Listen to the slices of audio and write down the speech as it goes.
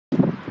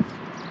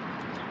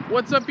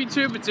What's up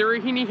YouTube, it's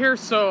Irahini here.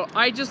 So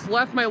I just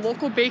left my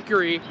local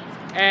bakery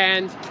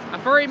and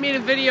I've already made a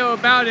video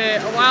about it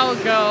a while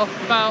ago,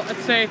 about let's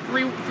say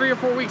three or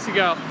 4 weeks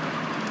ago.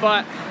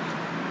 But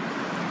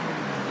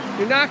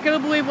you're not gonna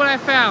believe what I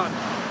found.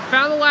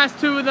 Found the last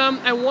two of them,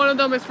 and one of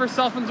them is for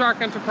Self and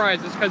Zark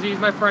Enterprises because he's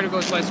my friend who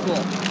goes to my school.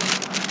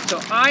 So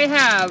I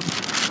have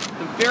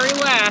the very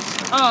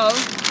last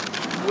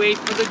of, wait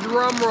for the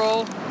drum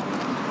roll,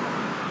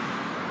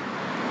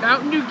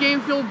 Mountain Dew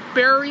Game Fuel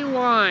Berry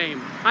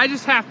Lime. I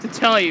just have to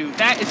tell you,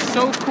 that is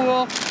so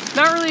cool.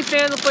 Not really a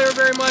fan of the flavor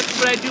very much,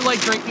 but I do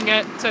like drinking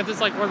it since it's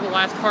like one of the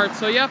last parts.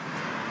 So yep,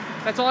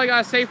 that's all I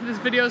gotta say for this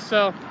video.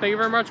 So thank you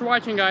very much for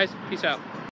watching, guys. Peace out.